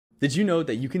Did you know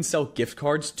that you can sell gift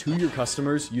cards to your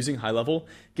customers using HighLevel?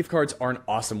 Gift cards are an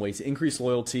awesome way to increase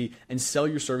loyalty and sell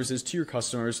your services to your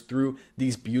customers through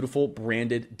these beautiful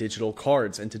branded digital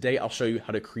cards. And today I'll show you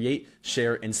how to create,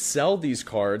 share, and sell these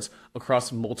cards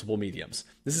across multiple mediums.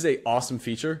 This is an awesome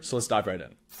feature, so let's dive right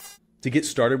in. To get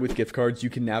started with gift cards,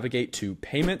 you can navigate to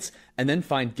Payments and then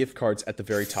find gift cards at the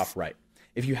very top right.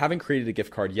 If you haven't created a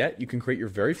gift card yet, you can create your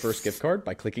very first gift card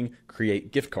by clicking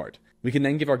Create Gift Card. We can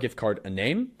then give our gift card a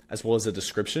name as well as a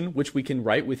description, which we can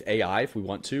write with AI if we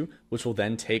want to, which will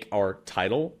then take our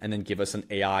title and then give us an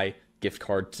AI gift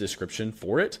card description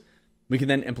for it. We can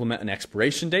then implement an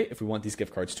expiration date if we want these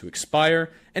gift cards to expire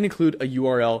and include a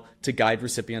URL to guide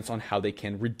recipients on how they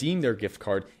can redeem their gift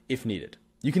card if needed.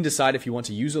 You can decide if you want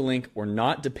to use a link or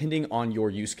not depending on your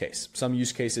use case. Some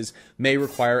use cases may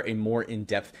require a more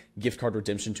in-depth gift card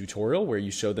redemption tutorial where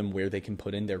you show them where they can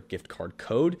put in their gift card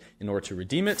code in order to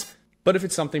redeem it. But if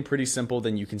it's something pretty simple,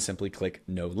 then you can simply click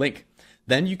no link.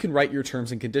 Then you can write your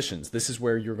terms and conditions. This is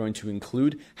where you're going to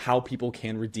include how people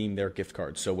can redeem their gift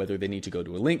cards. So whether they need to go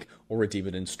to a link or redeem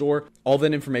it in store, all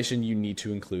that information you need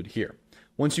to include here.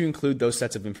 Once you include those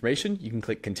sets of information, you can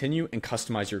click continue and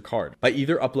customize your card by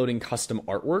either uploading custom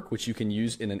artwork, which you can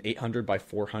use in an 800 by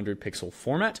 400 pixel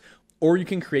format, or you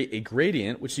can create a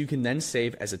gradient, which you can then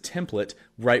save as a template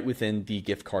right within the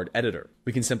gift card editor.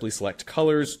 We can simply select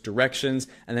colors, directions,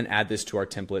 and then add this to our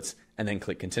templates and then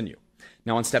click continue.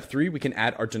 Now on step 3, we can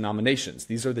add our denominations.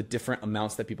 These are the different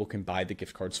amounts that people can buy the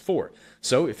gift cards for.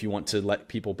 So if you want to let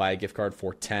people buy a gift card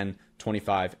for 10,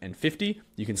 25, and 50,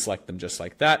 you can select them just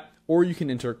like that, or you can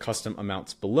enter custom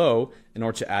amounts below in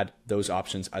order to add those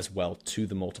options as well to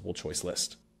the multiple choice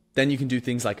list. Then you can do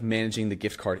things like managing the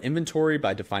gift card inventory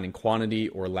by defining quantity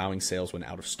or allowing sales when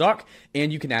out of stock,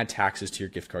 and you can add taxes to your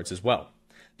gift cards as well.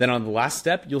 Then on the last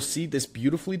step, you'll see this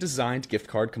beautifully designed gift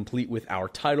card complete with our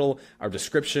title, our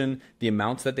description, the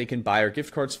amounts that they can buy our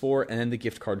gift cards for, and then the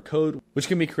gift card code, which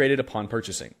can be created upon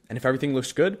purchasing. And if everything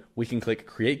looks good, we can click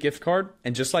Create Gift Card,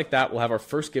 and just like that, we'll have our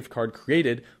first gift card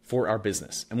created for our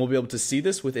business. And we'll be able to see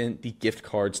this within the gift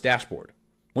cards dashboard.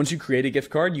 Once you create a gift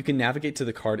card, you can navigate to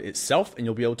the card itself and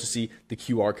you'll be able to see the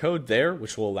QR code there,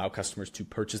 which will allow customers to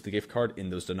purchase the gift card in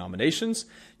those denominations.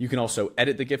 You can also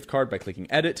edit the gift card by clicking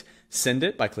Edit, send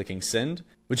it by clicking Send,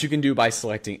 which you can do by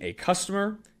selecting a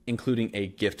customer, including a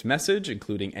gift message,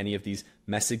 including any of these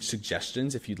message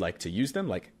suggestions if you'd like to use them,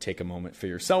 like take a moment for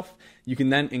yourself. You can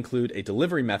then include a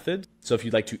delivery method. So if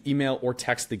you'd like to email or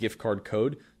text the gift card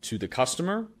code to the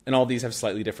customer, and all these have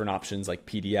slightly different options like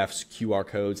PDFs, QR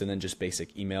codes, and then just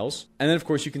basic emails. And then of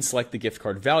course you can select the gift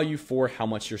card value for how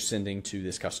much you're sending to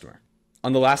this customer.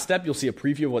 On the last step, you'll see a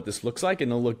preview of what this looks like,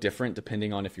 and it'll look different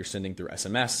depending on if you're sending through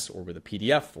SMS or with a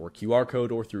PDF or QR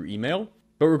code or through email.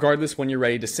 But regardless, when you're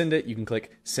ready to send it, you can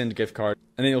click Send Gift Card,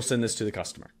 and then you'll send this to the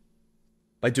customer.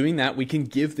 By doing that, we can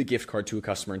give the gift card to a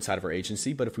customer inside of our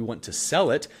agency, but if we want to sell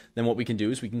it, then what we can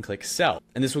do is we can click Sell.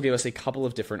 And this will give us a couple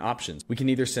of different options. We can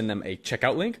either send them a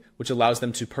checkout link, which allows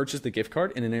them to purchase the gift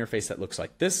card in an interface that looks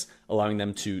like this, allowing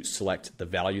them to select the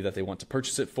value that they want to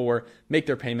purchase it for, make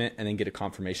their payment, and then get a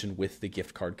confirmation with the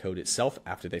gift card code itself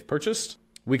after they've purchased.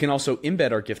 We can also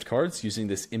embed our gift cards using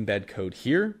this embed code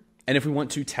here. And if we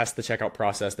want to test the checkout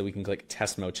process, then we can click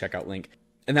Test Mode Checkout Link,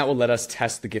 and that will let us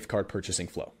test the gift card purchasing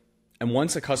flow. And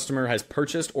once a customer has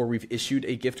purchased or we've issued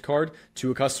a gift card to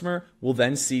a customer, we'll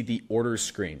then see the orders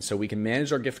screen. So we can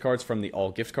manage our gift cards from the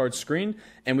All Gift Cards screen,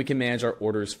 and we can manage our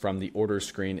orders from the Orders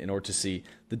screen in order to see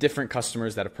the different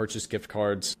customers that have purchased gift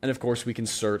cards. And of course, we can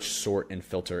search, sort, and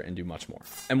filter and do much more.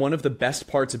 And one of the best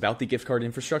parts about the gift card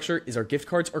infrastructure is our gift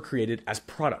cards are created as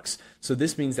products. So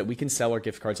this means that we can sell our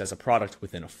gift cards as a product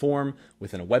within a form,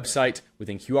 within a website,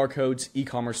 within QR codes,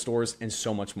 e-commerce stores, and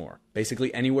so much more.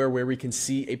 Basically anywhere where we can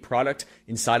see a product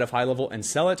inside of HighLevel and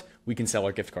sell it, we can sell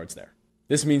our gift cards there.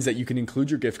 This means that you can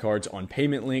include your gift cards on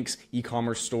payment links,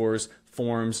 e-commerce stores,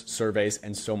 forms, surveys,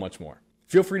 and so much more.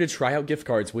 Feel free to try out gift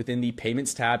cards within the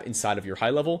Payments tab inside of your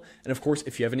HighLevel. And of course,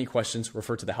 if you have any questions,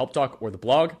 refer to the Help Doc or the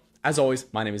blog. As always,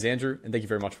 my name is Andrew, and thank you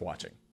very much for watching.